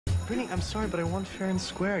Brittany, I'm sorry, but I want fair and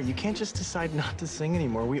square. You can't just decide not to sing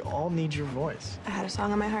anymore. We all need your voice. I had a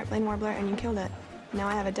song on my heart, Plain Warbler, and you killed it. Now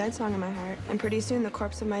I have a dead song in my heart, and pretty soon the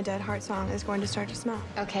corpse of my dead heart song is going to start to smell.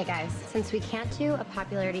 Okay, guys, since we can't do a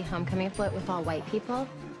popularity homecoming float with all white people,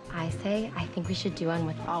 I think we should do one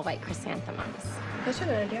with all white chrysanthemums. That's a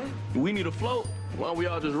good idea. We need a float. Why don't we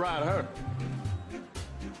all just ride her?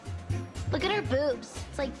 Look at her boobs.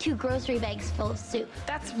 It's like 2 grocery bags full of soup.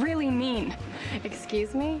 That's really mean.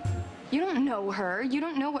 Excuse me? You don't know her. You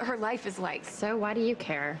don't know what her life is like. So why do you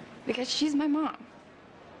care? Because she's my mom.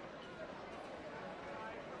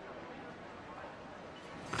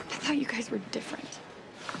 I thought you guys were different.